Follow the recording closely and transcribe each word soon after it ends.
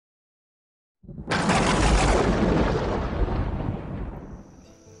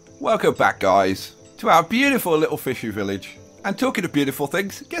Welcome back, guys, to our beautiful little fishy village. And talking of beautiful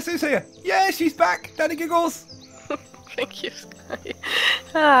things, guess who's here? Yeah, she's back, Nanny Giggles. Thank you, Skye.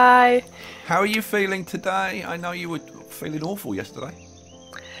 Hi. How are you feeling today? I know you were feeling awful yesterday.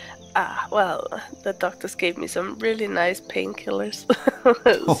 Well, the doctors gave me some really nice painkillers.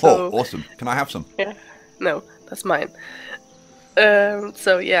 Oh, awesome. Can I have some? Yeah. No, that's mine.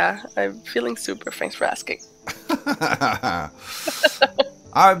 So yeah, I'm feeling super. Thanks for asking.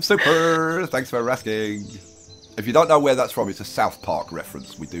 I'm super. Thanks for asking. If you don't know where that's from, it's a South Park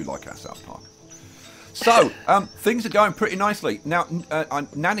reference. We do like our South Park. So, things are going pretty nicely. Now,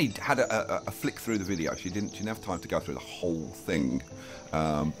 Nanny had a flick through the video. She didn't have time to go through the whole thing.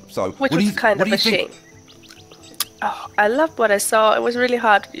 Which was kind of a shame. Oh, I loved what I saw. It was really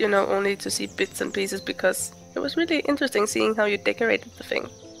hard, only to see bits and pieces because it was really interesting seeing how you decorated the thing.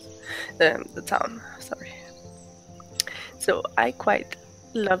 The town, sorry. So, I quite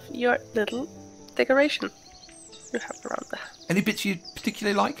love your little decoration you have around there. Any bits you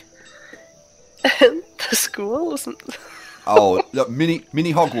particularly like? The school wasn't. Oh, look, mini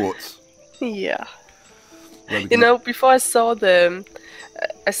Hogwarts. Yeah. Before I saw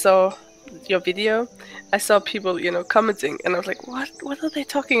your video, I saw people, commenting, and I was like, what are they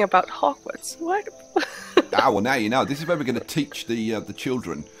talking about? Hogwarts? What? Well, now you know. This is where we're going to teach the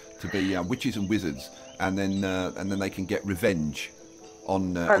children to be witches and wizards, and then they can get revenge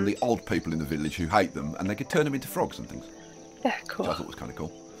on the old people in the village who hate them, and they could turn them into frogs and things. Yeah, cool. Which I thought was kind of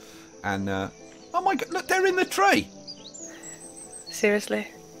cool. And oh my God, look, they're in the tree. Seriously?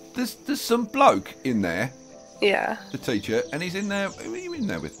 There's some bloke in there. Yeah. The teacher, and he's in there. Who are you in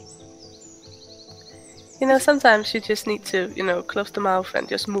there with? Sometimes you just need to, close the mouth and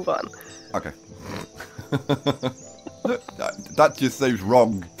just move on. Okay. that just seems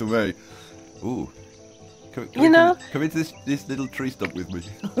wrong to me. Ooh. Come into this little tree stump with me.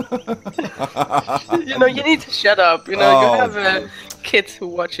 You need to shut up. You have a kid who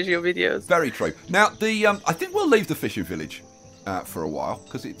watches your videos. Very true. Now, I think we'll leave the fishing village for a while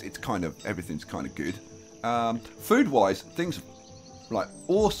because it's kind of everything's kind of good. Food-wise, things like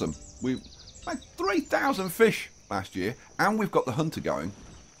awesome. We had 3,000 fish last year, and we've got the hunter going,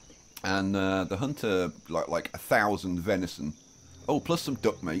 and the hunter like 1,000 venison. Oh, plus some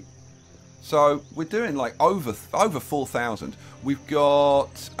duck meat. So we're doing like over 4,000. We've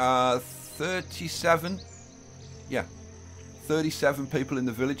got 37 people in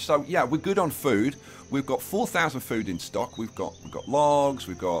the village. So yeah, we're good on food. We've got 4,000 food in stock. We've got logs.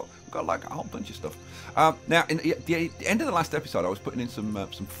 We've got like a whole bunch of stuff. Now, at the end of the last episode, I was putting in some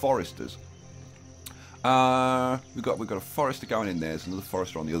foresters. We've got a forester going in there. There's another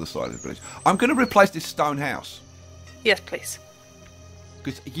forester on the other side of the village. I'm going to replace this stone house. Yes, please.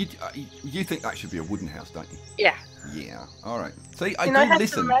 Because you think that should be a wooden house, don't you? Yeah. Yeah. All right. See, I do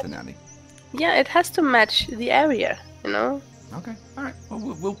listen to Nanny. Yeah, it has to match the area, Okay. All right.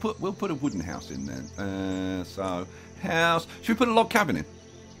 Well, we'll put a wooden house in then. So house. Should we put a log cabin in?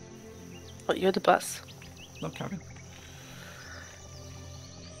 Well, you're the boss. Log cabin.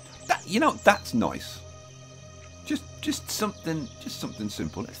 That's nice. Just something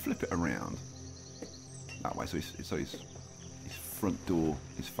simple. Let's flip it around. That way, so his front door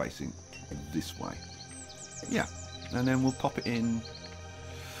is facing this way. Yeah, and then we'll pop it in.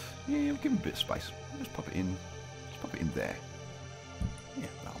 Yeah, we'll give him a bit of space. Just pop it in. Just pop it in there. Yeah,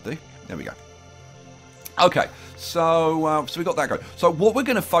 that'll do. There we go. Okay, so we got that going. So what we're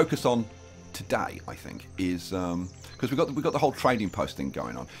going to focus on today, I think, is because we've got the whole trading post thing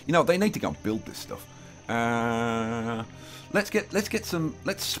going on. They need to go and build this stuff. Let's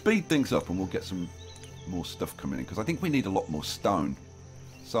speed things up, and we'll get some more stuff coming in because I think we need a lot more stone.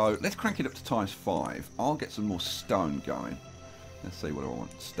 So let's crank it up to ×5. I'll get some more stone going. Let's see what I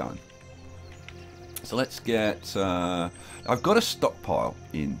want. Stone. So let's get. I've got a stockpile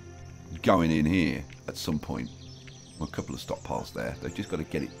going in here at some point. Well, a couple of stockpiles there. They've just got to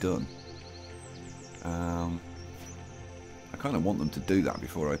get it done. I kind of want them to do that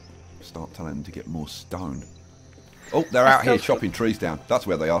before I start telling them to get more stone. Oh, they're out here chopping trees down. That's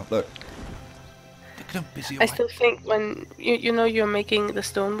where they are. Look. Busy I still think when you're making the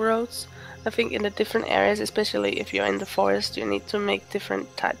stone roads, I think in the different areas, especially if you're in the forest, you need to make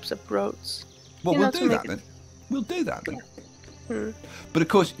different types of roads. Well, we'll do that then. We'll do that then. Yeah. But of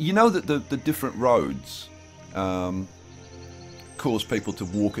course, that the different roads cause people to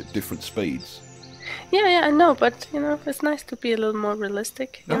walk at different speeds. Yeah, I know, but it's nice to be a little more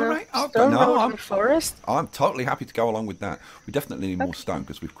realistic. All right. I'm forest. I'm totally happy to go along with that. We definitely need more stone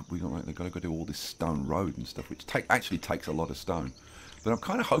because we've got to go do all this stone road and stuff, which actually takes a lot of stone. But I'm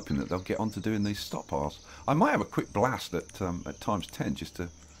kind of hoping that they'll get on to doing these stockpiles. I might have a quick blast at times 10 just to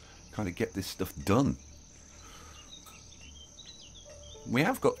kind of get this stuff done. We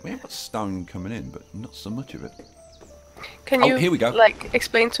have got stone coming in, but not so much of it. Can you here we go. like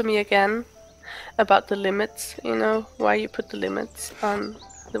explain to me again about the limits? You know, why you put the limits on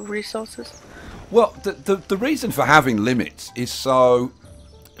the resources? Well, the reason for having limits is so,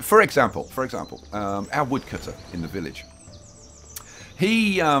 for example, our woodcutter in the village.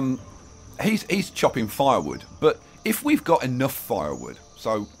 He's chopping firewood, but if we've got enough firewood,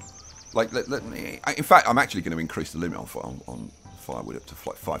 so like in fact, I'm actually going to increase the limit on firewood up to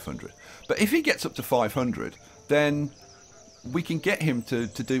like 500. But if he gets up to 500, then we can get him to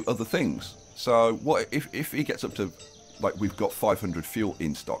do other things. So what if he gets up to, like, we've got 500 fuel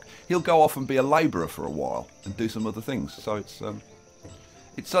in stock, he'll go off and be a labourer for a while and do some other things. So it's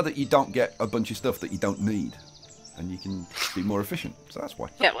so that you don't get a bunch of stuff that you don't need, and you can be more efficient. So that's why.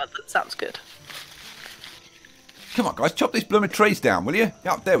 Yeah, well, that sounds good. Come on, guys, chop these blooming trees down, will you?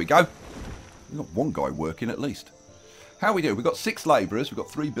 Yeah, there we go. We've got one guy working at least. How we do? We've got 6 labourers. We've got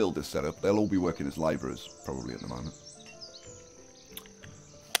 3 builders set up. They'll all be working as labourers probably at the moment.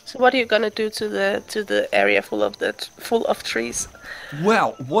 So what are you gonna do to the area full of trees?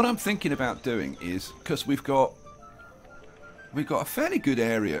 Well, what I'm thinking about doing is, because we've got a fairly good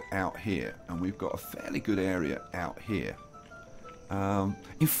area out here, and we've got a fairly good area out here.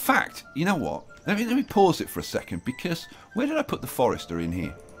 In fact, you know what? Let me pause it for a second, because where did I put the forester in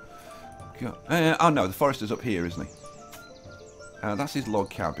here? Oh no, the forester's up here, isn't he? That's his log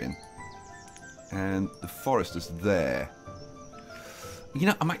cabin, and the forester's there. You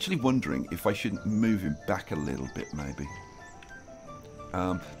know, I'm actually wondering if I shouldn't move him back a little bit, maybe,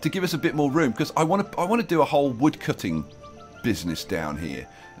 to give us a bit more room, because I want to do a whole wood cutting business down here,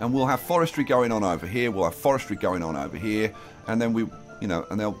 and we'll have forestry going on over here. We'll have forestry going on over here, and then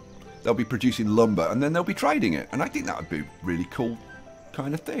and they'll be producing lumber, and then they'll be trading it, and I think that would be a really cool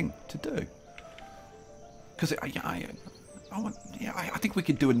kind of thing to do. Because I think we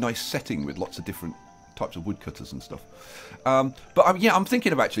could do a nice setting with lots of different types of woodcutters and stuff. But I'm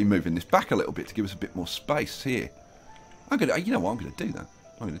thinking of actually moving this back a little bit to give us a bit more space here. You know what? I'm going to do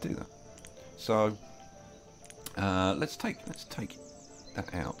that. So let's take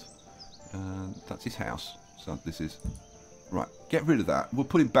that out. That's his house. So this is right. Get rid of that. We'll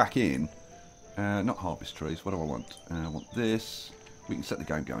put him back in. Not harvest trees. What do I want? I want this. We can set the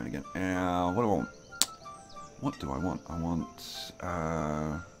game going again. What do I want? What do I want? I want.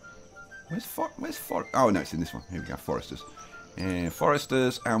 Where's forest? Oh no, it's in this one. Here we go. Foresters.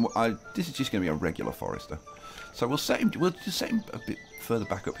 Foresters, and this is just going to be a regular forester. So we'll set him. We'll just set him a bit further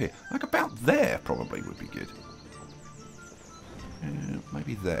back up here, like about there. Probably would be good.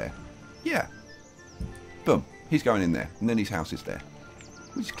 Maybe there. Yeah. Boom. He's going in there, and then his house is there,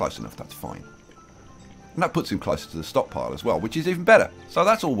 which is close enough. That's fine. And that puts him closer to the stockpile as well, which is even better. So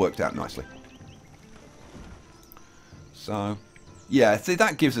that's all worked out nicely. So, yeah, see,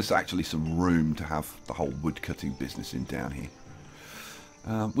 that gives us actually some room to have the whole woodcutting business in down here.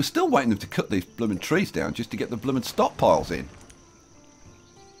 We're still waiting them to cut these blooming trees down just to get the blooming stockpiles in.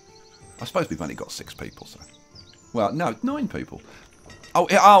 I suppose we've only got 6 people, so... Well, no, 9 people.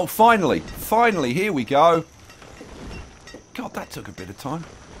 Oh, finally! Finally, here we go! God, that took a bit of time.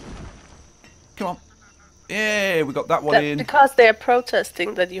 Come on. Yeah, we got that one in. Because they're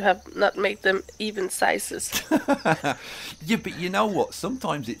protesting that you have not made them even sizes. Yeah, but you know what?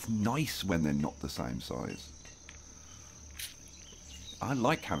 Sometimes it's nice when they're not the same size. I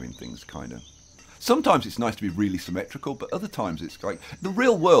like having things kind of... Sometimes it's nice to be really symmetrical, but other times it's like... The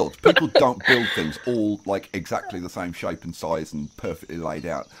real world, people don't build things all like exactly the same shape and size and perfectly laid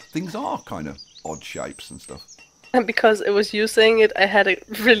out. Things are kind of odd shapes and stuff. And because it was you saying it, I had a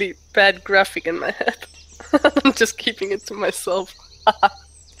really bad graphic in my head. I'm just keeping it to myself.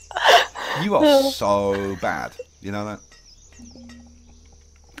 You are so bad. You know that?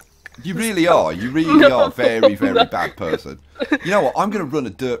 You really are. You really are a very, very bad person. You know what? I'm going to run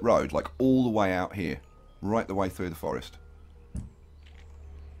a dirt road like all the way out here. Right the way through the forest.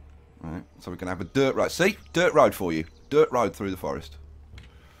 Alright, so we're going to have a dirt road. See? Dirt road for you. Dirt road through the forest.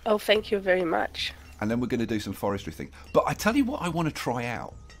 Oh, thank you very much. And then we're going to do some forestry thing. But I tell you what I want to try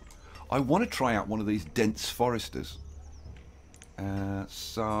out. I want to try out one of these dense foresters.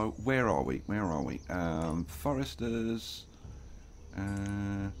 So, where are we? Where are we? Foresters.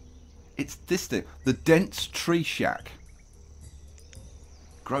 It's this thing. The dense tree shack.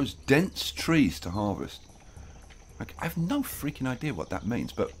 Grows dense trees to harvest. Like, I have no freaking idea what that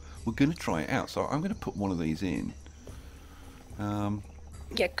means, but we're going to try it out. So I'm going to put one of these in.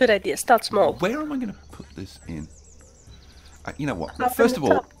 Yeah, good idea. Start small. Where am I going to put this in? You know what? First of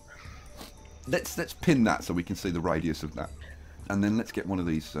all, let's pin that so we can see the radius of that, and then let's get one of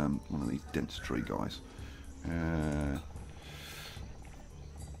these dense tree guys.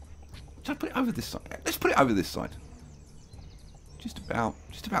 Should I put it over this side? Let's put it over this side. Just about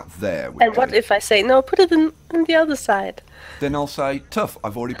there. And what if I say no? Put it in the other side. Then I'll say tough.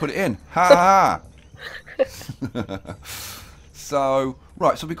 I've already put it in. Ha ha. So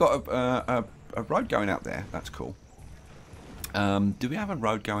right. So we've got a road going out there. That's cool. Do we have a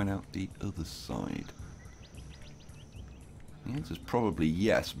road going out the other side? The answer's probably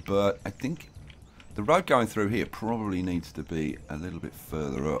yes, but I think the road going through here probably needs to be a little bit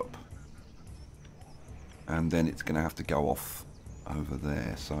further up. And then it's going to have to go off over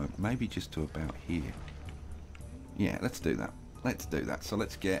there. So maybe just to about here. Yeah, let's do that. Let's do that. So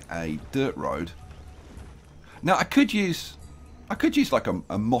let's get a dirt road. Now I could use like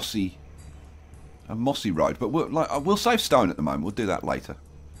a mossy road, but we'll save stone at the moment. We'll do that later.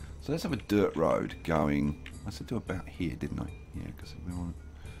 So let's have a dirt road going. I said to about here, didn't I? Yeah, because we want.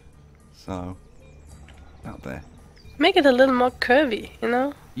 So about there. Make it a little more curvy, you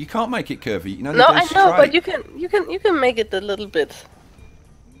know. You can't make it curvy. You know. No, I know, but you can make it a little bit.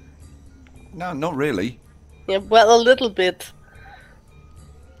 No, not really. Yeah, well, a little bit.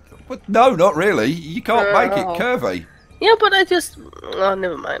 But no, not really. You can't make it curvy. Yeah, but I just... Oh,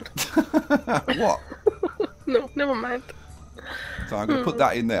 never mind. What? No, never mind. So I'm going to put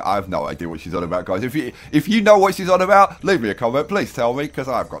that in there. I have no idea what she's on about, guys. If you know what she's on about, leave me a comment. Please tell me, because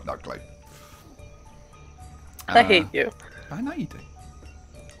I've got no clue. I hate you. I know you do.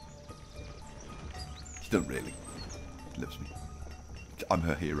 She doesn't really. She loves me. I'm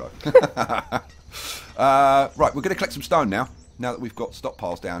her hero. Right, we're going to collect some stone now. Now that we've got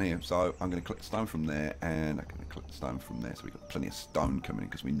stockpiles down here, so I'm going to collect stone from there, and I'm going to collect stone from there, so we've got plenty of stone coming in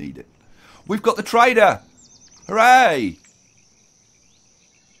because we need it. We've got the trader! Hooray!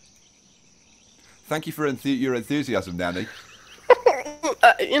 Thank you for your enthusiasm, Nanny.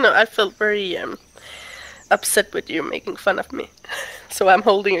 You know, I felt very upset with you making fun of me, so I'm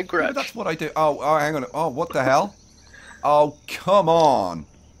holding a grudge. No, that's what I do. Oh, hang on. Oh, what the hell? Oh, come on!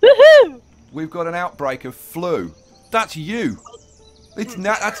 Woohoo! We've got an outbreak of flu. That's you.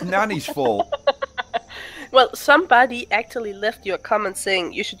 That's Nanny's fault. Well, somebody actually left you a comment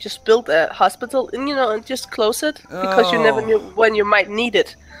saying you should just build a hospital and, you know, and just close it because you never knew when you might need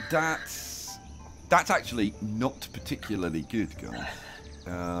it. That's actually not particularly good, guys.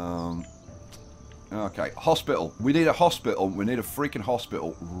 Okay, hospital. We need a hospital. We need a freaking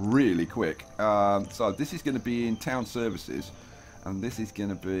hospital really quick. So this is going to be in town services. And this is going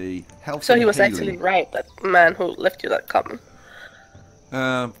to be health. So he was healing. Actually right, that man who left you that comment.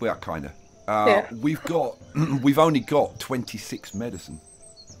 Well, kind of. Yeah. We've only got 26 medicine.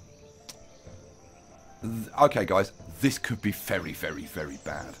 Okay, guys, this could be very, very, very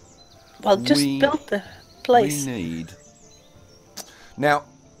bad. Well, just build the place. We need. Now,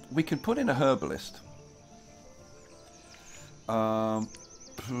 we can put in a herbalist. Oh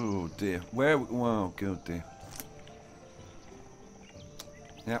dear. Oh, good dear.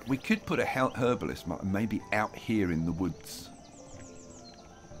 Now, we could put a herbalist maybe out here in the woods.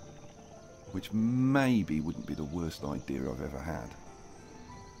 Which maybe wouldn't be the worst idea I've ever had.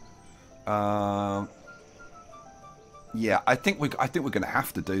 Yeah, I think we're going to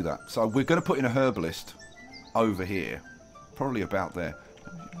have to do that. So we're going to put in a herbalist over here. Probably about there.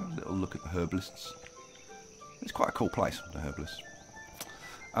 Have a little look at the herbalists. It's quite a cool place, the herbalist.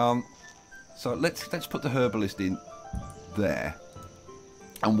 So let's put the herbalist in there.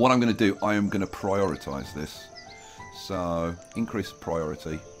 And what I'm going to do, I am going to prioritise this. So, increase the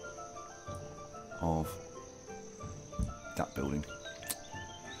priority of that building.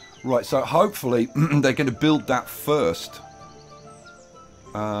 Right, so hopefully they're going to build that first.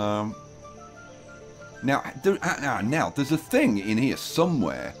 Now, there's a thing in here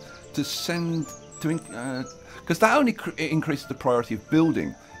somewhere to send to... because that only increases the priority of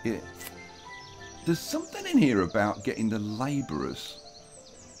building. There's something in here about getting the labourers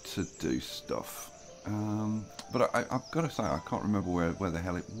to do stuff, but I've got to say I can't remember where the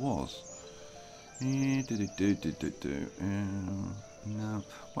hell it was. No,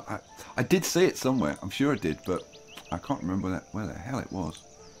 well, I did see it somewhere. I'm sure I did, but I can't remember where the hell it was.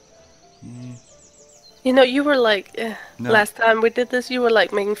 Yeah. You know, you were like last time we did this. You were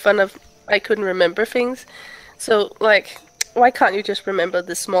like making fun of I couldn't remember things. So like, why can't you just remember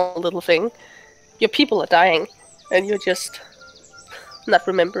this small little thing? Your people are dying, and you're just not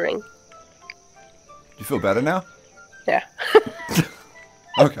remembering. You feel better now? Yeah.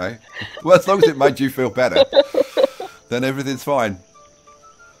 Okay. Well, as long as it made you feel better, then everything's fine.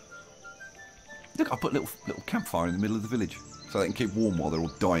 Look, I put a little campfire in the middle of the village so they can keep warm while they're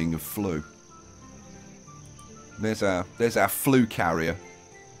all dying of flu. There's our flu carrier.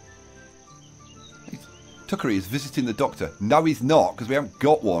 Tuckery is visiting the doctor. No, he's not, because we haven't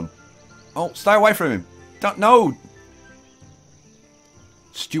got one. Oh, stay away from him. Don't, no.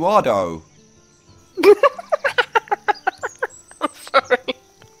 Stuardo. I'm sorry.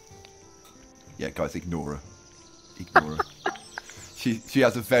 Yeah, guys, ignore her. Ignore her. She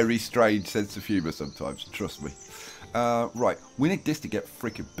has a very strange sense of humour sometimes, trust me. Right, we need this to get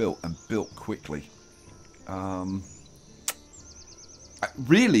freaking built, and built quickly.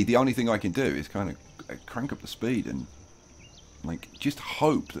 Really, the only thing I can do is kind of crank up the speed and like just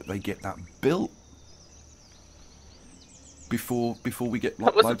hope that they get that built before we get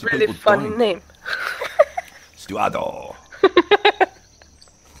loads of people dying. That was a really funny name. Stuardo.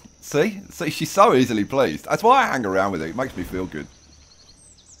 See, she's so easily pleased. That's why I hang around with her. It makes me feel good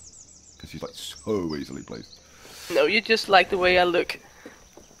because she's like so easily pleased. No, you just like the way I look.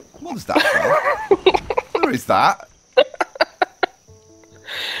 What is that? Where is that?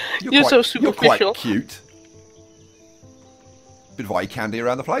 You're so superficial. You're quite cute. Bit of eye candy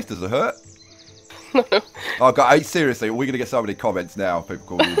around the place. Does it hurt? Oh God! Seriously, we're going to get so many comments now. People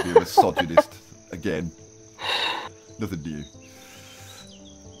calling you a misogynist again. Nothing new.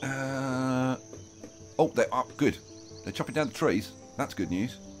 Oh, they're up. Good. They're chopping down the trees. That's good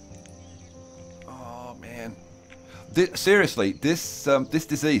news. Oh man. Seriously, this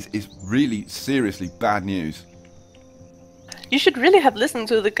disease is really seriously bad news. You should really have listened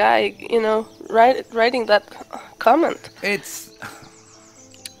to the guy, you know, writing that comment. It's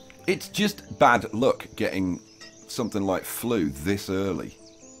just bad luck getting something like flu this early.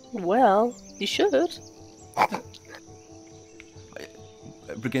 Well, you should.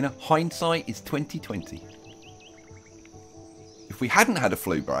 Regina, hindsight is 20/20. If we hadn't had a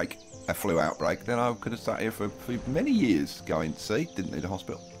flu outbreak, then I could have sat here for many years going, see, didn't need a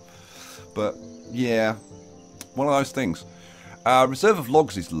hospital. But yeah, one of those things. Reserve of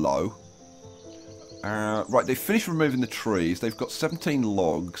logs is low. Right, they've finished removing the trees. They've got 17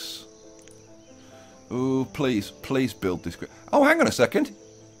 logs. Oh, please build this. Oh, hang on a second.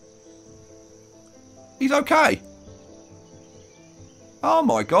 He's okay. Oh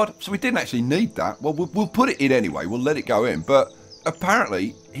my God. So we didn't actually need that. Well, we'll put it in anyway. We'll let it go in. But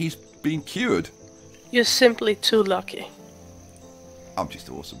apparently, he's been cured. You're simply too lucky. I'm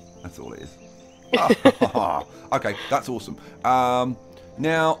just awesome. That's all it is. Okay, that's awesome.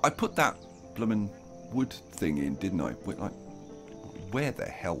 Now, I put that bloomin' wood thing in, didn't I? Like, where the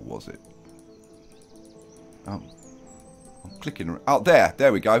hell was it? I'm clicking around. Oh,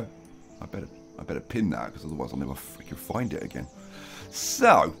 there we go. I better pin that, because otherwise I'll never freaking find it again.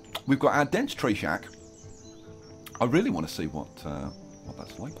 So, we've got our dense tree shack. I really want to see what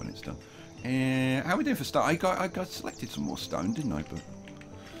that's like when it's done. How are we doing for stone? I got selected some more stone, didn't I? But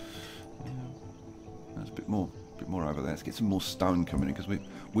there's a bit more over there. Let's get some more stone coming in, because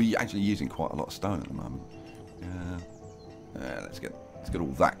we're actually using quite a lot of stone at the moment. Let's get all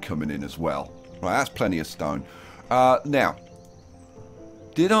that coming in as well. Right, that's plenty of stone. Now,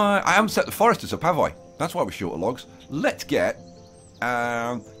 I haven't set the foresters up, have I? That's why we're short of logs. Let's get.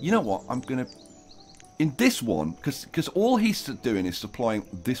 You know what? I'm gonna. In this one, because all he's doing is supplying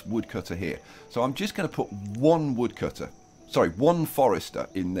this woodcutter here. So I'm just going to put one forester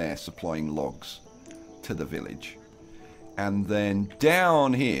in there supplying logs to the village. And then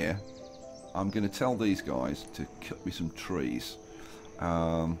down here, I'm going to tell these guys to cut me some trees.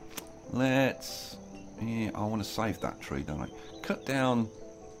 I want to save that tree, don't I? Cut down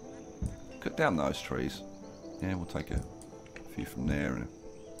those trees. Yeah, we'll take a few from there. And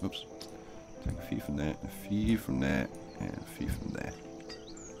oops. Take a few from there, a few from there, and a few from there.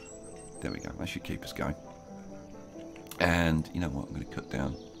 There we go. That should keep us going. And you know what? I'm going to cut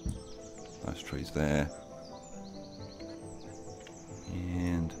down those trees there.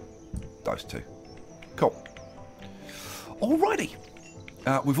 And those two. Cool. Alrighty.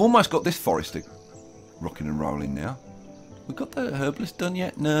 We've almost got this forest rocking and rolling now. We've got the herbalist done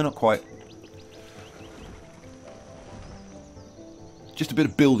yet? No, not quite. Just a bit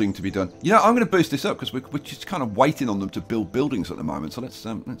of building to be done. You know, I'm going to boost this up because we're just kind of waiting on them to build buildings at the moment. So let's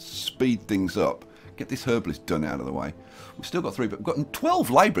speed things up. Get this herbalist done out of the way. We've still got 3, but we've got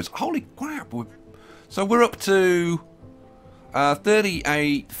 12 labourers. Holy crap! So we're up to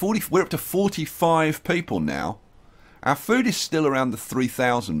 38, 40. We're up to 45 people now. Our food is still around the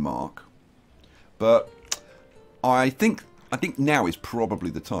 3,000 mark, but I think now is probably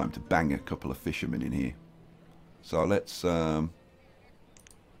the time to bang a couple of fishermen in here. So let's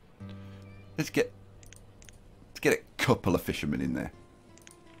get a couple of fishermen in there.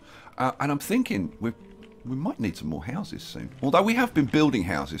 And I'm thinking we might need some more houses soon. Although we have been building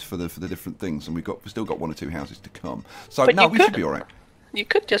houses for the different things, and we've still got 1 or 2 houses to come. So no, we should be all right. You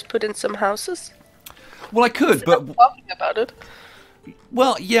could just put in some houses. Well, I could, but talking about it.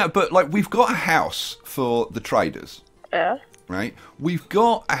 Well, yeah, but like we've got a house for the traders. Yeah. Right. We've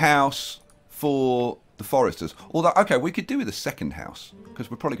got a house for the foresters. Although, okay, we could do with a second house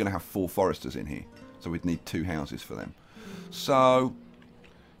because we're probably going to have 4 foresters in here, so we'd need 2 houses for them. So,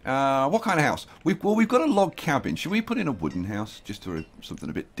 what kind of house? We've got a log cabin. Should we put in a wooden house just to something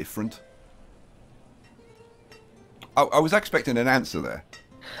a bit different? I was expecting an answer there.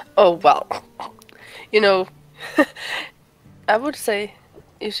 Oh well, I would say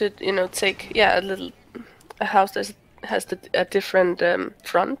you should take a house that has a different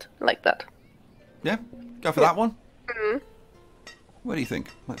front like that. Yeah, go for that one. Mm-hmm. What do you think?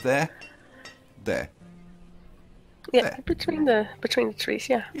 Like there? Yeah, there. between the trees.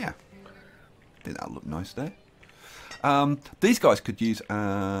 Yeah. Yeah, I think that'll look nice there. These guys could use.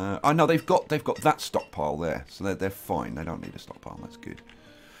 Oh no, they've got that stockpile there, so they're fine. They don't need a stockpile. That's good.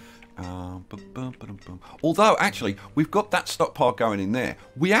 Although actually, we've got that stockpile going in there.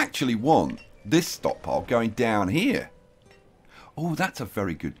 We actually want this stockpile going down here. Oh, that's a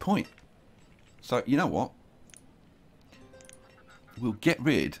very good point. So you know what? We'll get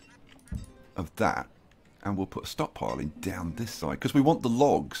rid of that, and we'll put a stockpile in down this side because we want the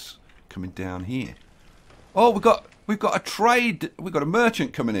logs coming down here. Oh, we've got a trade. We've got a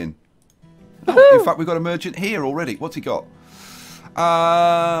merchant coming in. Oh, in fact, we've got a merchant here already. What's he got?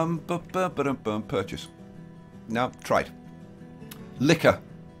 Purchase. No, trade. Liquor.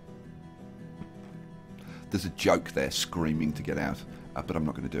 There's a joke there, screaming to get out, but I'm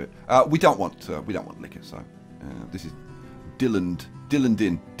not going to do it. We don't want liquor. So this is Dylan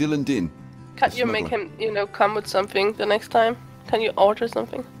Din. Can't you make him, come with something the next time? Can you order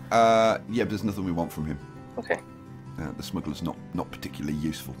something? Yeah, but there's nothing we want from him. Okay. The smuggler's not particularly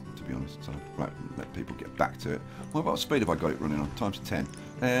useful, to be honest. So, right, let people get back to it. What speed have I got it running on? Times 10.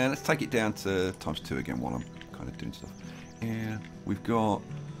 Let's take it down to times 2 again while I'm kind of doing stuff. And we've got...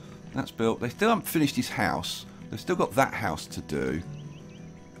 That's built. They still haven't finished his house. They've still got that house to do.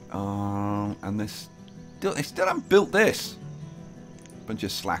 And they still haven't built this. Bunch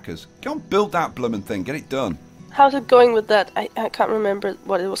of slackers. Go and build that blooming thing. Get it done. How's it going with that? I can't remember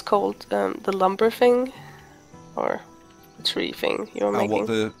what it was called. The lumber thing? Or the tree thing you were making?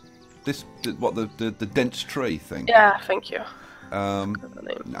 The dense tree thing? Yeah, thank you. No,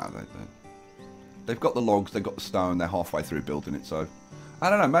 they've got the logs, they've got the stone, they're halfway through building it, so... I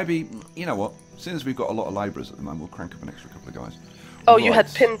don't know, maybe, you know what? As soon as we've got a lot of labourers at the moment, we'll crank up an extra couple of guys. Oh, right. You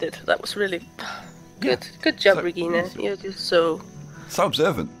had pinned it. That was really good. Yeah. Good job, Regina. You're just so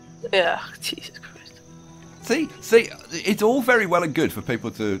observant. Yeah, Jesus Christ. See, it's all very well and good for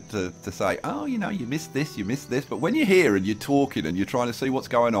people to say, oh, you missed this, but when you're here and you're talking and you're trying to see what's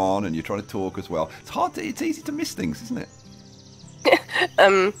going on and you're trying to talk as well, it's easy to miss things, isn't it?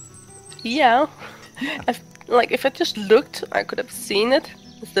 Yeah. If I just looked, I could have seen it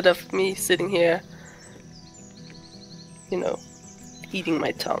instead of me sitting here, eating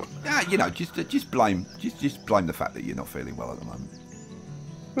my tongue. Yeah, just blame the fact that you're not feeling well at the moment.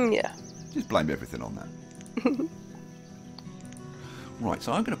 Yeah. Just blame everything on that. Right,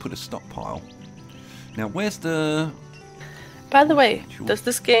 so I'm going to put a stockpile. Now, where's the... By the way, does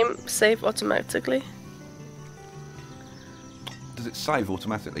this game save automatically? Does it save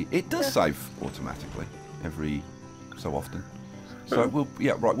automatically? It does save automatically every so often. So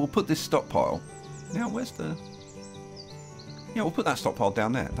we'll put this stockpile. Now, where's the... Yeah, we'll put that stockpile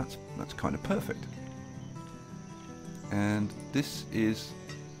down there. That's kind of perfect. And this is...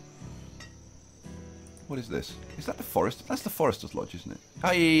 What is this? Is that the forest? That's the Forester's Lodge, isn't it?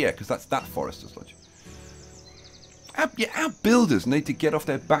 Oh, yeah, because that's that Forester's Lodge. Our builders need to get off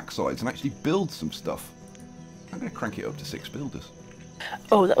their backsides and actually build some stuff. I'm going to crank it up to 6 builders.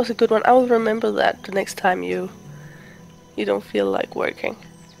 Oh, that was a good one. I will remember that the next time you don't feel like working.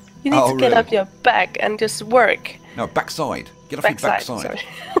 You need to get off your back and just work. No, backside. Get off your backside.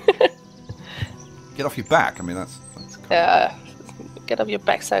 Get off your back. I mean, that's yeah. Get off your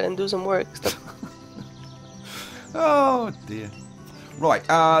backside and do some work. Oh dear. Right,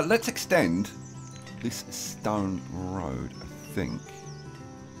 let's extend this stone road, I think,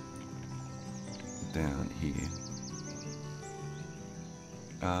 down here.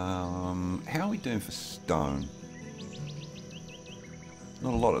 How are we doing for stone?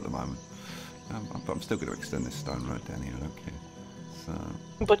 Not a lot at the moment. But I'm still going to extend this stone road down here, I don't care. So...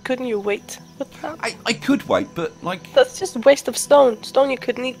 But couldn't you wait with that? I could wait, but like... That's just a waste of stone. Stone you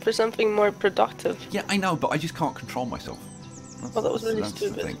could need for something more productive. Yeah, I know, but I just can't control myself. Well, that was really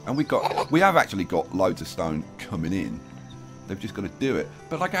stupid. And we have actually got loads of stone coming in. They've just got to do it.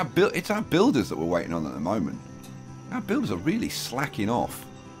 But like it's our builders that we're waiting on at the moment. Our builders are really slacking off.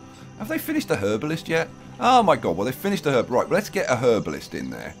 Have they finished a herbalist yet? Oh my god! Well, they've finished a herb. Right, let's get a herbalist in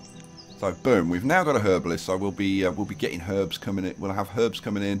there. So boom, we've now got a herbalist. So we'll be getting herbs coming in. We'll have herbs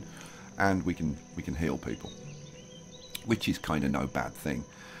coming in, and we can heal people, which is kind of no bad thing.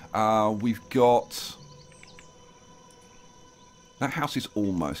 We've got that house is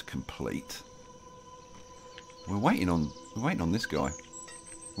almost complete. We're waiting on this guy.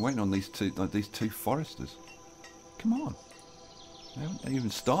 We're waiting on these two foresters. Come on. They haven't even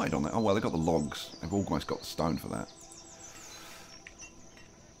started on that. Oh well, they've got the logs. They've almost got the stone for that.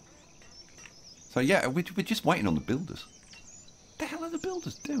 So yeah, we're just waiting on the builders. What the hell are the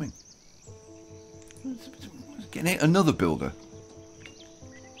builders doing? Getting another builder.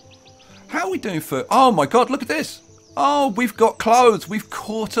 How are we doing for... Oh my god, look at this. Oh, we've got clothes. We've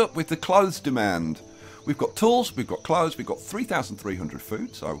caught up with the clothes demand. We've got tools, we've got clothes, we've got 3,300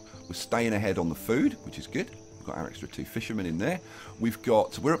 food. So we're staying ahead on the food, which is good. We've got our extra 2 fishermen in there. We're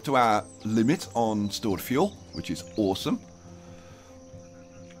up to our limit on stored fuel, which is awesome.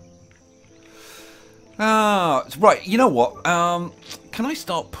 Right, you know what? Can I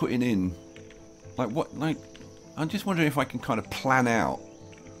start putting in, I'm just wondering if I can kind of plan out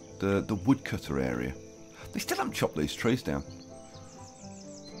the woodcutter area. They still haven't chopped these trees down.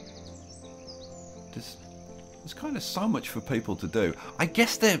 There's kind of so much for people to do. I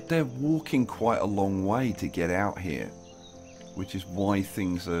guess they're walking quite a long way to get out here, which is why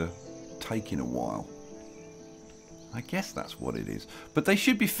things are taking a while. I guess that's what it is. But they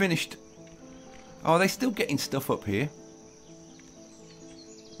should be finished. Oh, are they still getting stuff up here?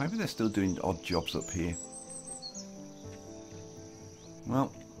 Maybe they're still doing odd jobs up here.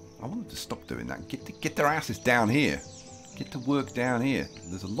 Well, I want them to stop doing that. Get their asses down here. Get to work down here.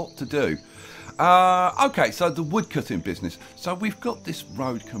 There's a lot to do. Okay, so the woodcutting business. So we've got this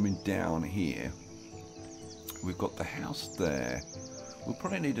road coming down here. We've got the house there. We'll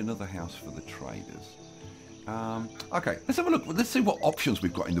probably need another house for the traders. Okay, let's have a look. Let's see what options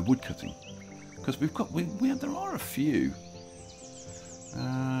we've got in the woodcutting. Because there are a few.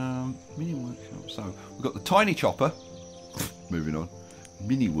 Mini workshop. So we've got the tiny chopper. Moving on.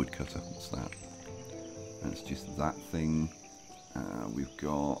 Mini woodcutter. What's that? That's just that thing. We've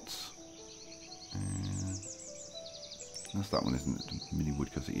got. That's that one, isn't it? The mini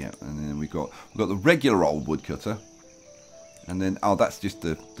woodcutter. Yeah. And then we've got the regular old woodcutter. And then that's just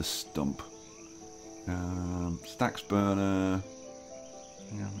the stump. Stacks burner.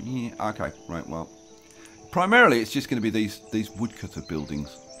 Yeah, okay, right, well. Primarily it's just going to be these woodcutter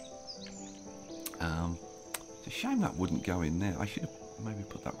buildings. It's a shame that wouldn't go in there. I should have maybe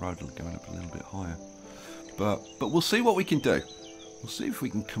put that road going up a little bit higher. But we'll see what we can do. We'll see if we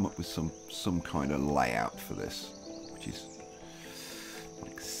can come up with some kind of layout for this, which is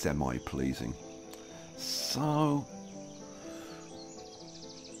like semi-pleasing. So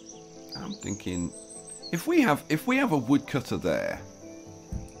I'm thinking if we have a woodcutter there,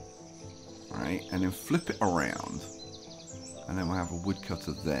 right, and then flip it around, and then we'll have a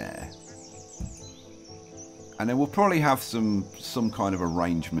woodcutter there, and then we'll probably have some kind of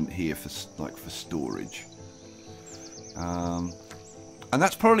arrangement here for storage, and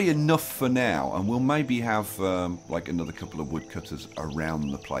that's probably enough for now. And we'll maybe have like another couple of woodcutters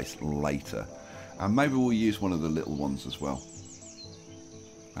around the place later, and maybe we'll use one of the little ones as well.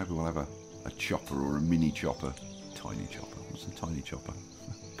 Maybe we'll have a chopper or a mini chopper, tiny chopper. What's a tiny chopper?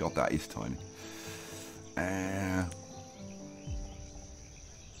 God, that is tiny.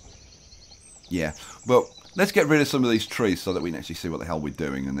 Yeah, well, let's get rid of some of these trees so that we can actually see what the hell we're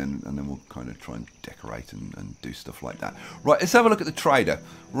doing, and then we'll kind of try and decorate and do stuff like that. Right, let's have a look at the trader.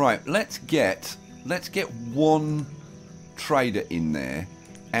 Right, let's get one trader in there,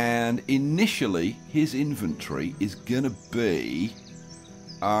 and initially his inventory is gonna be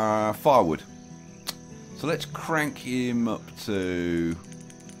firewood. So let's crank him up to...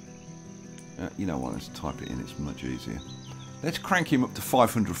 you know what, let's type it in, it's much easier. Let's crank him up to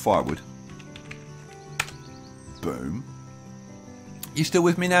 500 firewood. Boom. You still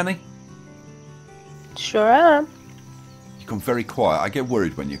with me, Nanny? Sure am. You come very quiet. I get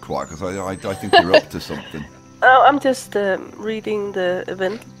worried when you're quiet because I think you're up to something. Oh, I'm just reading the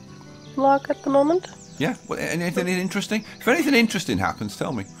event log at the moment. Yeah? Well, anything interesting? If anything interesting happens,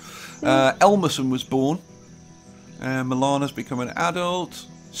 tell me. Elmerson was born. Milana's become an adult.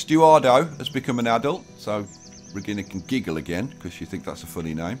 Stuardo has become an adult, so Regina can giggle again because she thinks that's a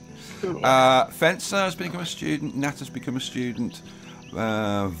funny name. Fencer has become a student. Nat has become a student.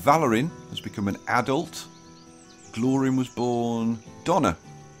 Valorin has become an adult. Glorian was born. Donna.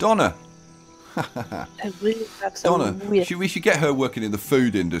 I really have some Donna. weird... We should get her working in the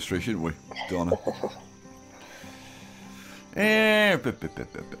food industry, shouldn't we? Donna.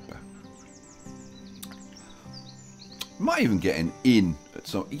 Might even get an inn at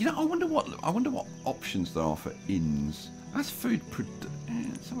some. You know, I wonder what options there are for inns. That's food.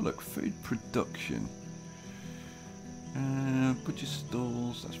 Let's have a look. Food production. Butcher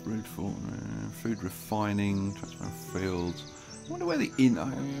stalls. That's road for food refining. Transparent fields. I wonder where the inn.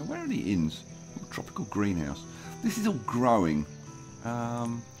 Where are the inns? Tropical greenhouse. This is all growing.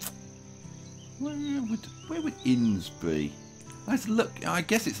 Where would inns be? Let's look. I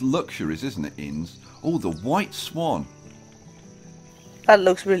guess it's luxuries, isn't it? Inns. Oh, the White Swan. That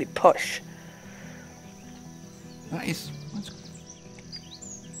looks really posh. That's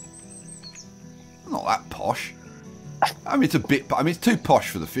not that posh. I mean, it's a bit. I mean, it's too posh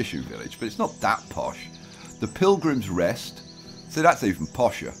for the fishing village, but it's not that posh. The Pilgrim's Rest. So that's even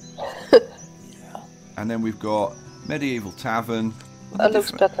posher. Yeah. And then we've got Medieval Tavern. Well, that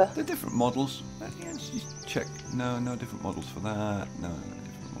looks better. They're different models. Let's just check. No different models for that. No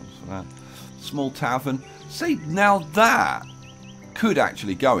different models for that. Small Tavern. See, now that could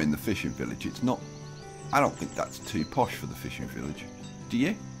actually go in the fishing village. It's not. I don't think that's too posh for the fishing village. Do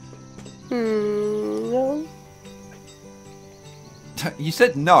you? No. You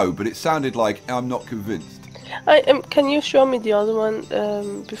said no, but it sounded like I'm not convinced. Can you show me the other one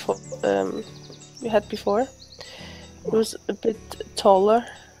before we had before? It was a bit taller.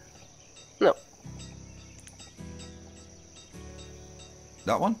 No.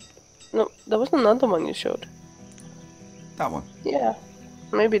 That one? No, there was another one you showed. That one? Yeah.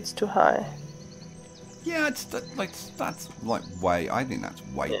 Maybe it's too high. Yeah, that's like way. I think that's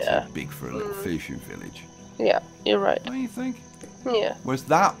way too big for a little fishing village. Yeah, you're right. What do you think? Yeah. Whereas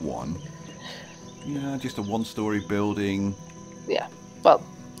that one, just a one-story building. Yeah. Well,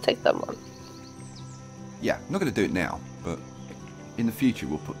 take that one. Yeah, I'm not going to do it now, but in the future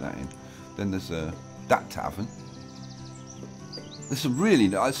we'll put that in. Then there's that tavern. There's some really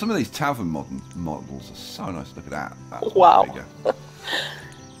some of these tavern models are so nice. Look at that. That's wow. Bigger.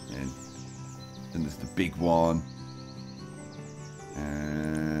 And then there's the big one,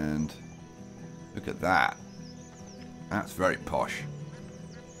 and look at that. That's very posh.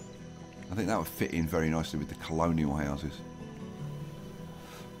 I think that would fit in very nicely with the colonial houses.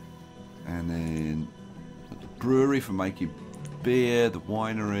 And then the brewery for making beer, the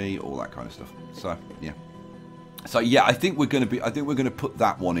winery, all that kind of stuff. So yeah, I think we're going to put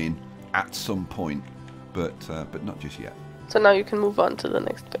that one in at some point, but not just yet. So now you can move on to the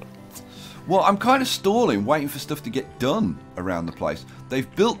next thing. Well, I'm kind of stalling, waiting for stuff to get done around the place. They've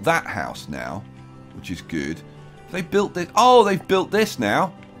built that house now, which is good. They built this. Oh, they've built this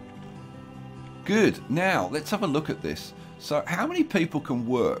now. Good. Now, let's have a look at this. So, how many people can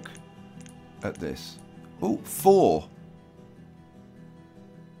work at this? Oh, 4.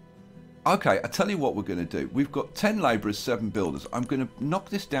 Okay, I'll tell you what we're going to do. We've got 10 labourers, 7 builders. I'm going to knock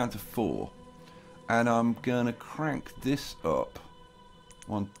this down to 4. And I'm going to crank this up.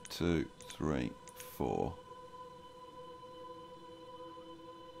 1, 2, 3, 4.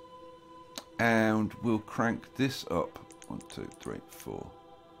 And we'll crank this up. 1, 2, 3, 4.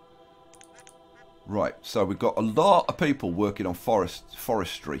 Right, so we've got a lot of people working on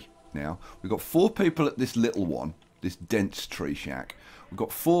forestry now. We've got 4 people at this little one, this dense tree shack. We've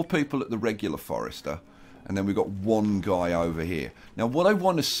got 4 people at the regular forester. And then we've got 1 guy over here. Now, what I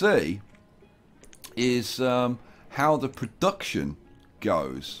want to see is how the production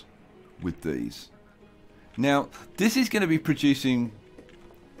goes with these. Now, this is going to be producing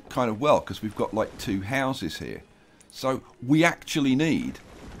kind of well because we've got like 2 houses here. So we actually need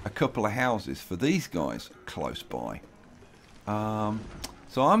a couple of houses for these guys close by.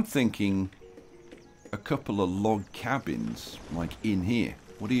 So I'm thinking a couple of log cabins like in here.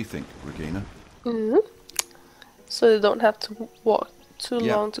 What do you think, Regina? So they don't have to walk too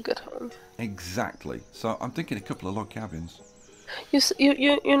long to get home. Exactly. So I'm thinking a couple of log cabins. You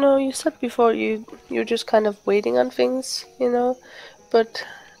said before you're just kind of waiting on things, but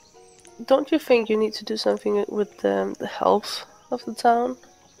don't you think you need to do something with the health of the town?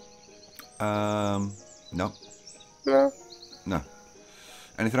 No. No? No.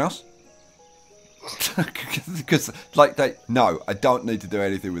 Anything else? Because, no, I don't need to do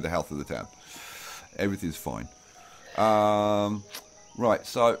anything with the health of the town. Everything's fine. Right,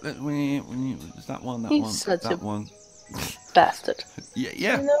 so, is that one, that He's one, such that a one? bastard.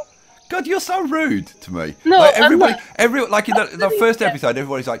 Yeah. God, you're so rude to me. No, like everybody, I'm not. Like in the first episode,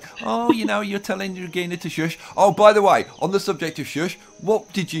 everybody's like, "Oh, you're telling Regina to shush." Oh, by the way, on the subject of shush,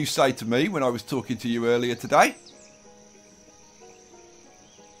 what did you say to me when I was talking to you earlier today?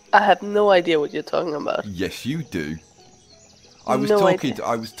 I have no idea what you're talking about. Yes, you do. I was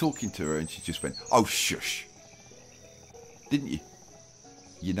talking to her and she just went, "Oh, shush." Didn't you?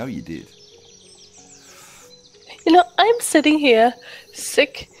 You know you did. You know, I'm sitting here,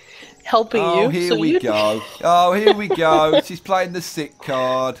 sick, helping you. Oh, here we go. Oh, here we go. She's playing the sick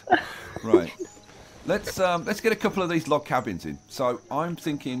card. Right. Let's get a couple of these log cabins in. So I'm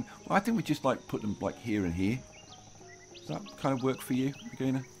thinking, I think we just like put them like here and here. Does that kind of work for you,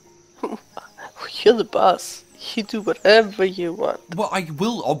 Regina? You're the boss. You do whatever you want. Well, I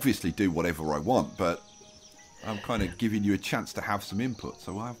will obviously do whatever I want, but I'm kind of giving you a chance to have some input.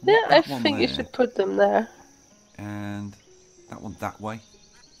 So I think you should put them there. And that one that way.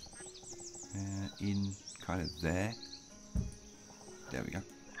 In kind of there. There we go.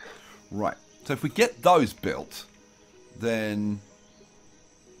 Right. So if we get those built, then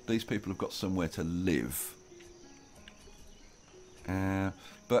these people have got somewhere to live.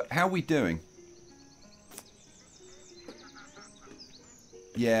 But how are we doing?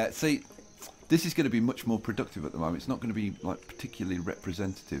 Yeah, see, this is going to be much more productive at the moment. It's not going to be like particularly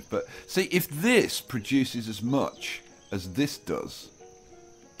representative. But see, if this produces as much as this does,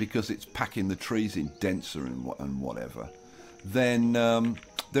 because it's packing the trees in denser and whatever, then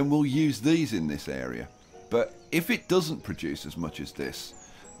we'll use these in this area. But if it doesn't produce as much as this,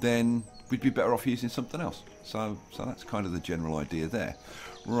 then we'd be better off using something else. So that's kind of the general idea there.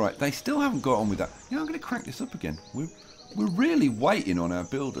 Right, they still haven't got on with that. You know, I'm going to crank this up again. We're really waiting on our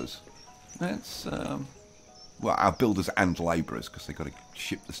builders. That's well, our builders and labourers, because they've got to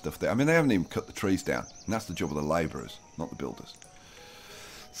ship the stuff there. I mean, they haven't even cut the trees down, and that's the job of the labourers, not the builders.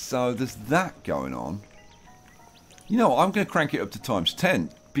 So there's that going on. You know what, I'm going to crank it up to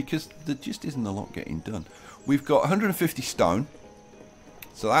 ×10, because there just isn't a lot getting done. We've got 150 stone,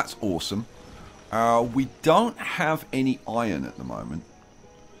 so that's awesome. We don't have any iron at the moment,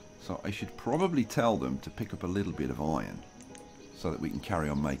 so I should probably tell them to pick up a little bit of iron so that we can carry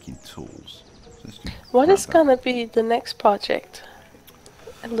on making tools. So what is going to be the next project?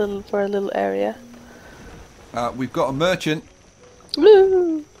 For a little area. We've got a merchant.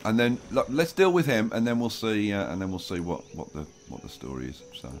 Woo! And then look, let's deal with him, and then we'll see. What the story is.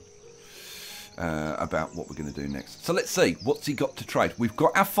 So about what we're going to do next. So let's see what's he got to trade. We've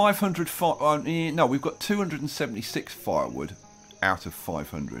got our 500. No, we've got 276 firewood out of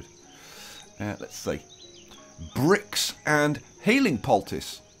 500. Let's see. Bricks and healing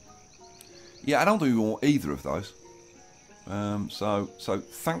poultice. Yeah, I don't think we want either of those. So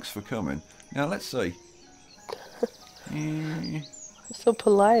thanks for coming. Now let's see. So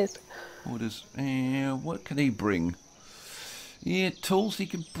polite. Orders. What can he bring? Yeah, tools he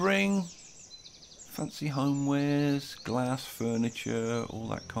can bring. Fancy homewares, glass, furniture, all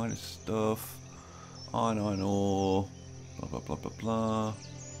that kind of stuff. Iron ore. Blah blah blah blah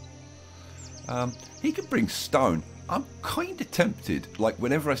blah. He can bring stone. I'm kind of tempted, like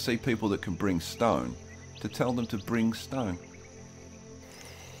whenever I see people that can bring stone, to tell them to bring stone.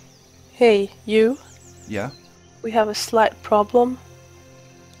 Hey, you. Yeah. We have a slight problem.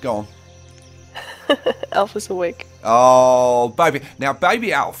 Go on. Alf is awake. Oh, baby. Now,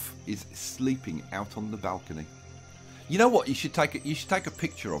 baby Alf is sleeping out on the balcony. You know what? You should take a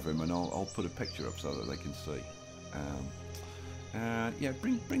picture of him, and I'll put a picture up so that they can see. Yeah,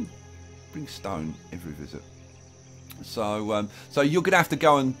 bring stone every visit. So you're gonna have to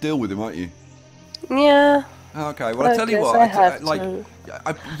go and deal with him, aren't you? Yeah. Okay. Well, I tell you what.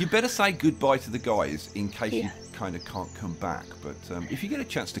 You better say goodbye to the guys in case you kind of can't come back. But if you get a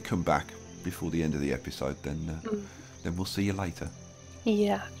chance to come back before the end of the episode, then we'll see you later.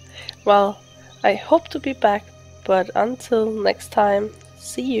 Yeah. Well, I hope to be back, but until next time,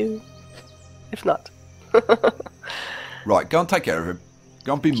 see you. If not. Right, go and take care of him.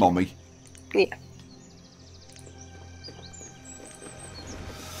 Go and be mommy. Yeah.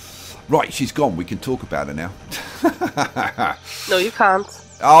 Right, she's gone. We can talk about her now. No, you can't.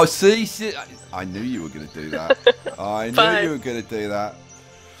 Oh, see, I knew you were going to do that. I knew you were going to do that.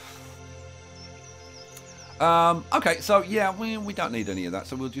 Okay, so yeah, we don't need any of that,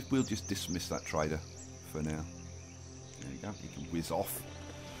 so we'll just dismiss that trader for now. There you go. You can whiz off.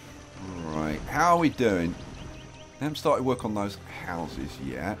 Right, how are we doing? I haven't started work on those houses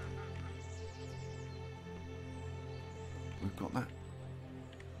yet. We've got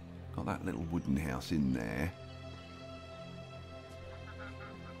that little wooden house in there.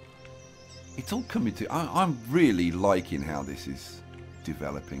 It's all coming to. I'm really liking how this is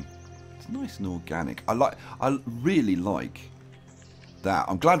developing. It's nice and organic. I really like that.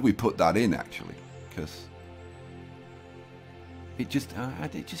 I'm glad we put that in actually, because it just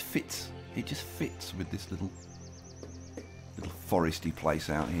fits. It just fits with this little Little foresty place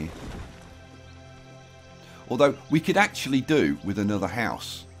out here. Although we could actually do with another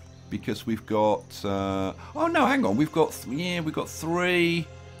house, because we've got. Oh no, hang on. We've got 3,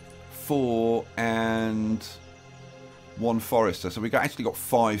 4, and 1 forester. So we've actually got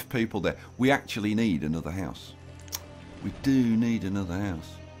 5 people there. We actually need another house. We do need another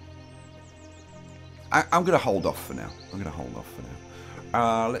house. I'm going to hold off for now.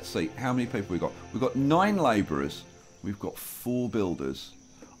 Let's see. How many people we've got? We've got 9 labourers. We've got 4 builders.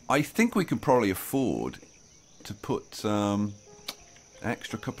 I think we can probably afford to put an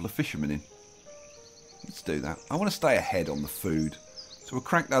extra couple of fishermen in. Let's do that. I want to stay ahead on the food. So we'll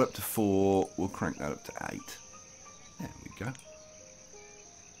crank that up to 4. We'll crank that up to 8. There we go.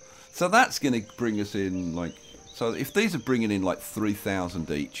 So that's going to bring us in like... So if these are bringing in like 3,000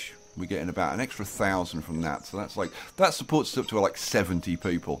 each, we're getting about an extra 1,000 from that. So that's like... That supports us up to like 70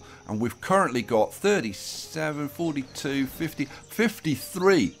 people. And we've currently got 37, 42, 50,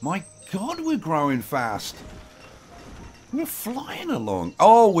 53. My God, we're growing fast. We're flying along.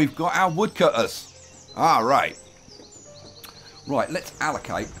 Oh, we've got our woodcutters. All right. Right, let's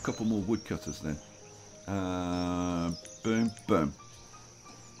allocate a couple more woodcutters then. Boom, boom.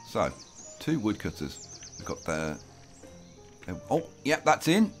 So, 2 woodcutters. We've got the... Oh, yeah, that's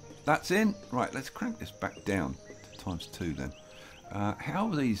in. That's in. Right, let's crank this back down to ×2 then. How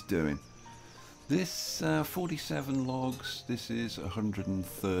are these doing? This 47 logs, this is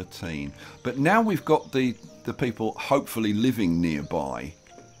 113. But now we've got the people hopefully living nearby,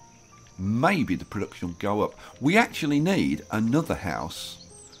 maybe the production will go up. We actually need another house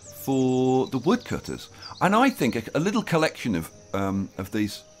for the woodcutters. And I think a little collection of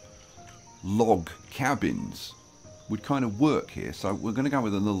these log cabins would kind of work here. So we're going to go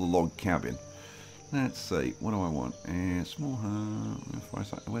with another log cabin. Let's see, what do I want? Small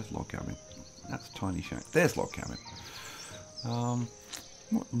house. Where's log cabin? That's tiny shack. There's log cabin.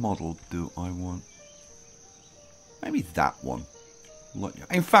 What model do I want? Maybe that one.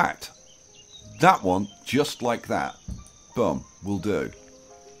 In fact, that one, just like that. Boom, will do.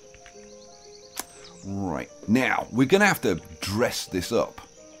 Right. Now, we're going to have to dress this up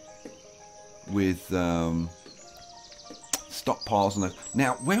with stockpiles and those.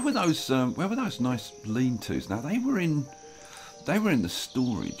 Now, where were those nice lean-tos? Now, they were in the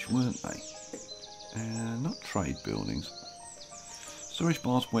storage, weren't they? Not trade buildings. Storage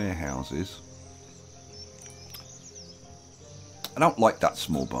barns, warehouses. I don't like that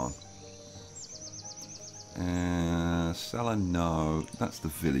small barn. Cellar, no. That's the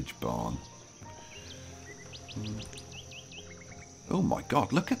village barn. Oh my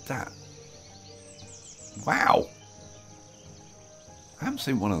God, look at that. Wow. I haven't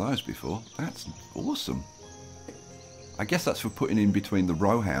seen one of those before. That's awesome. I guess that's for putting in between the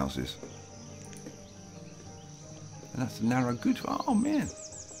row houses. And that's a narrow good. Oh man.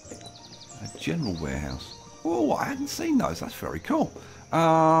 A general warehouse. Oh, I hadn't seen those. That's very cool.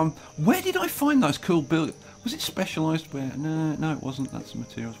 Where did I find those cool buildings? Was it specialised where? No, it wasn't. That's the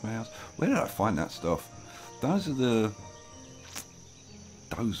materials warehouse. Where did I find that stuff? Those are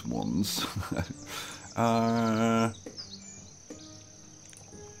those ones. Oh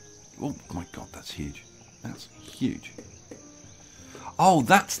my God, that's huge. That's huge. Oh,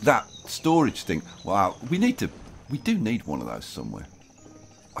 that's that storage thing. Wow, we do need one of those somewhere.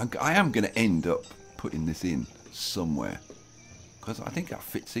 I am going to end up putting this in somewhere because I think that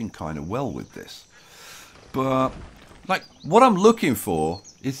fits in kind of well with this. But like, what I'm looking for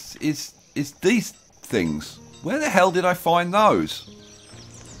is these things. Where the hell did I find those?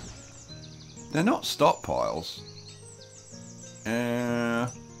 They're not stockpiles. They're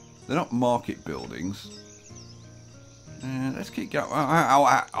not market buildings. Let's keep going.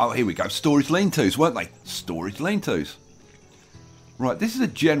 Oh, here we go. Storage lean-tos, weren't they? Storage lean-tos. Right, this is a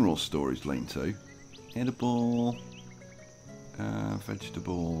general storage lean-to. Edible,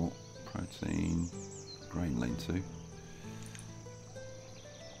 vegetable, protein, grain lean-to.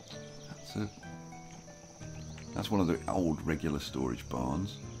 That's one of the old regular storage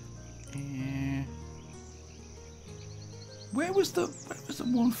barns. Where was the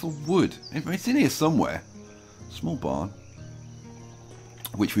one for wood? It's in here somewhere. Small barn,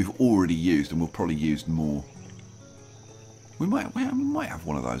 which we've already used, and we'll probably use more. We might have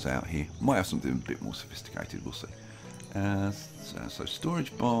one of those out here. Might have something a bit more sophisticated. We'll see. So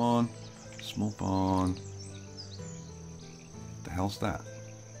storage barn, small barn. The hell's that?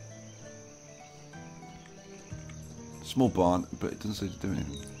 Small barn, but it doesn't seem to do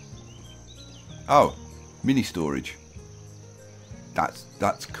anything. Oh, mini storage.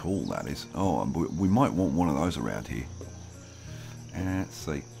 That's cool. That is. Oh, we might want one of those around here. Let's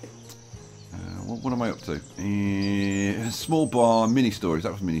see. What am I up to? Small barn, mini storage.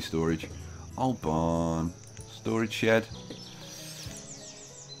 That was mini storage. Old barn, storage shed.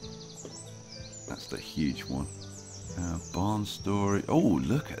 That's the huge one. Barn storage. Oh,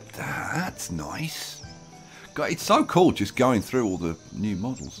 look at that. That's nice. God, it's so cool just going through all the new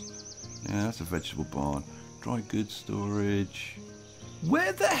models. Yeah, that's a vegetable barn. Dry goods storage.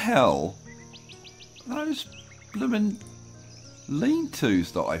 Where the hell are those blooming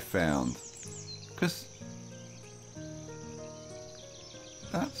lean-tos that I found? Because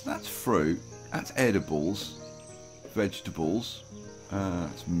that's fruit. That's edibles. Vegetables.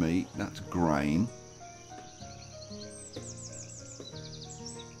 That's meat. That's grain.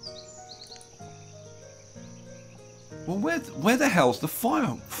 Well, where the hell's the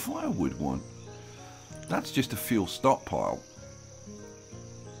firewood one? That's just a fuel stockpile.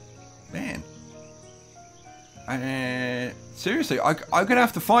 Man. Seriously, I'm going to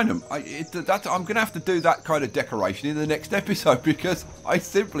have to find them. I'm going to have to do that kind of decoration in the next episode because I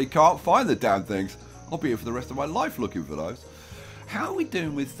simply can't find the damn things. I'll be here for the rest of my life looking for those. How are we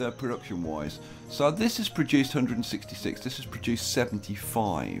doing with production-wise? So this has produced 166. This has produced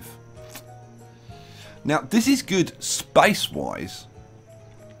 75. Now, this is good space-wise,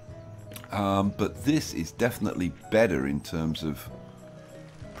 but this is definitely better in terms of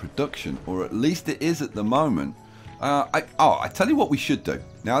production, or at least it is at the moment. I tell you what we should do.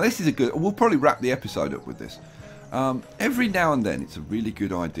 Now, this is a good... We'll probably wrap the episode up with this. Every now and then, it's a really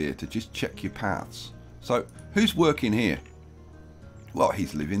good idea to just check your paths. So, who's working here? Well,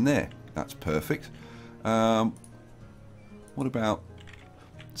 he's living there. That's perfect. What about...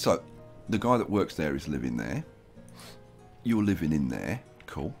 So, the guy that works there is living there. You're living in there.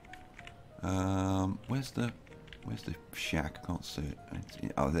 Cool. Where's the shack? I can't see it.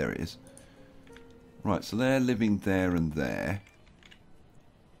 Oh, there it is. Right, so they're living there and there.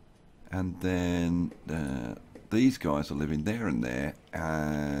 And then these guys are living there and there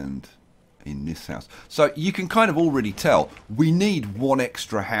and in this house. So you can kind of already tell we need one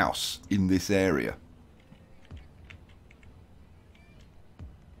extra house in this area.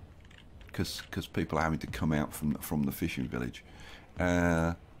 Because people are having to come out from the fishing village.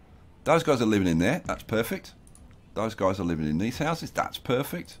 Those guys are living in there. That's perfect. Those guys are living in these houses. That's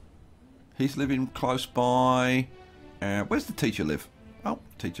perfect. He's living close by. Where's the teacher live? Oh,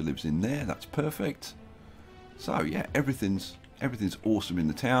 teacher lives in there. That's perfect. So yeah, everything's awesome in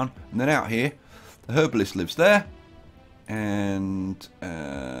the town. And then out here, the herbalist lives there. And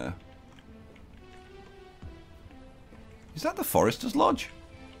is that the Forester's Lodge?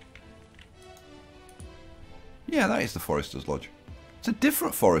 Yeah, that is the Forester's Lodge. It's a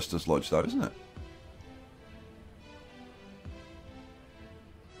different Forester's Lodge though, isn't it?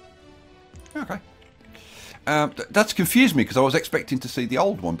 Okay. That's confused me because I was expecting to see the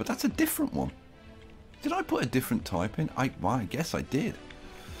old one, but that's a different one. Did I put a different type in? Well, I guess I did.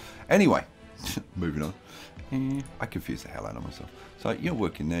 Anyway, moving on. I confused the hell out of myself. So you're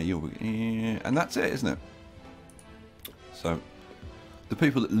working there, you're working, and that's it, isn't it? So the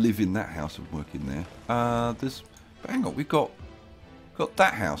people that live in that house are working there. But hang on, we've got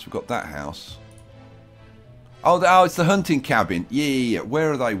that house. We've got that house. Oh, it's the hunting cabin. Yeah.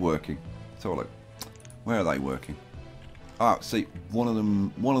 Where are they working? Let's have a look. Where are they working? Oh, see, one of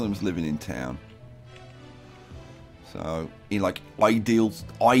them's living in town. So in like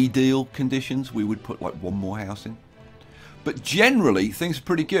ideal conditions, we would put like one more house in. But generally, things are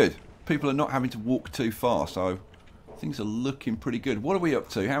pretty good. People are not having to walk too far, so things are looking pretty good. What are we up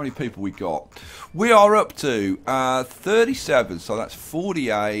to? How many people we got? We are up to 37, so that's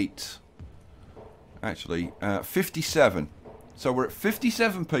 48. Actually, 57. So we're at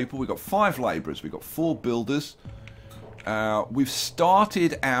 57 people. We've got 5 labourers. We've got 4 builders. We've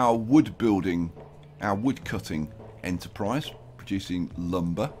started our wood building, our wood cutting enterprise, producing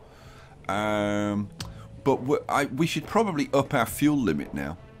lumber. But we should probably up our fuel limit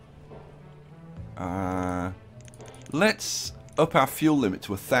now. Let's up our fuel limit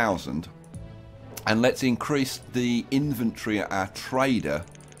to 1,000. And let's increase the inventory at our trader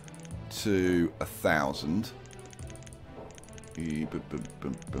to 1,000. A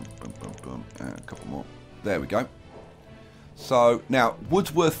couple more. There we go. So now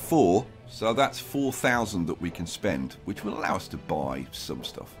wood's worth 4, so that's 4,000 that we can spend, which will allow us to buy some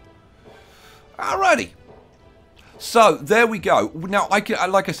stuff. Alrighty. So there we go. Now, like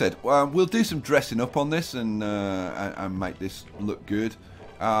I said, we'll do some dressing up on this and make this look good.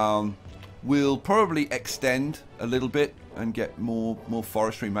 We'll probably extend a little bit and get more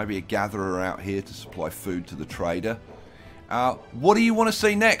forestry, maybe a gatherer out here to supply food to the trader. What do you want to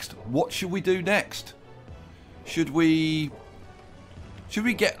see next? What should we do next? Should we Should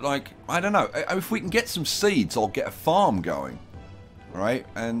we get like, I don't know, if we can get some seeds, I'll get a farm going, right?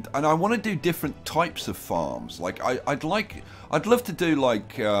 And I want to do different types of farms. Like I'd love to do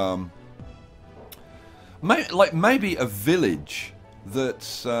like maybe a village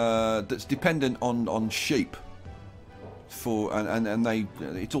that's dependent on sheep. And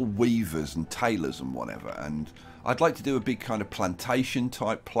it's all weavers and tailors and whatever, and I'd like to do a big kind of plantation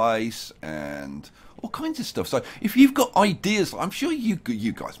type place and all kinds of stuff. So if you've got ideas, I'm sure you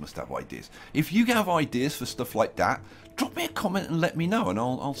guys must have ideas. If you have ideas for stuff like that, drop me a comment and let me know, and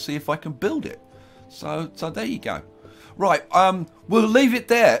I'll see if I can build it. So there you go. Right, we'll leave it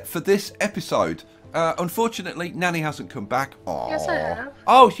there for this episode. Unfortunately, Nanny hasn't come back. Aww. Yes, I have.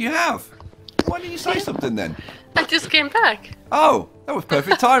 Oh, you have? Why didn't you say something then? I just came back. Oh, that was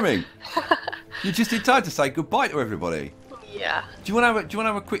perfect timing. You're just in time to say goodbye to everybody. Yeah. Do you want to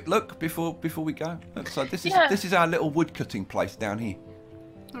have a quick look before we go? So this is our little wood cutting place down here.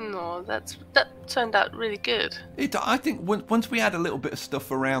 No, that turned out really good. I think once we had a little bit of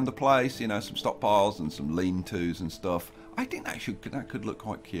stuff around the place, you know, some stockpiles and some lean-tos and stuff, I think that could look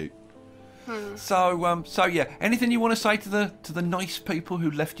quite cute. So yeah, anything you want to say to the nice people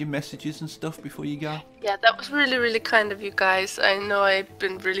who left you messages and stuff before you go? Yeah, that was really, really kind of you guys. I know I've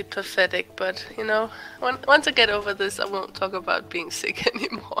been really pathetic, but you know, once I get over this, I won't talk about being sick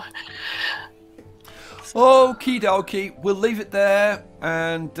anymore. Okie dokie, we'll leave it there,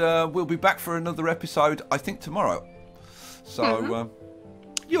 and we'll be back for another episode, I think tomorrow. So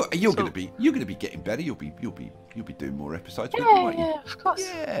you're gonna be getting better. You'll be doing more episodes, won't you? Yeah, of course.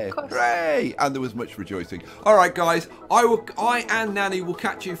 Yeah, of course. Great. And there was much rejoicing. All right, guys, I and Nanny will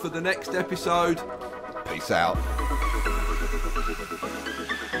catch you for the next episode. Peace out.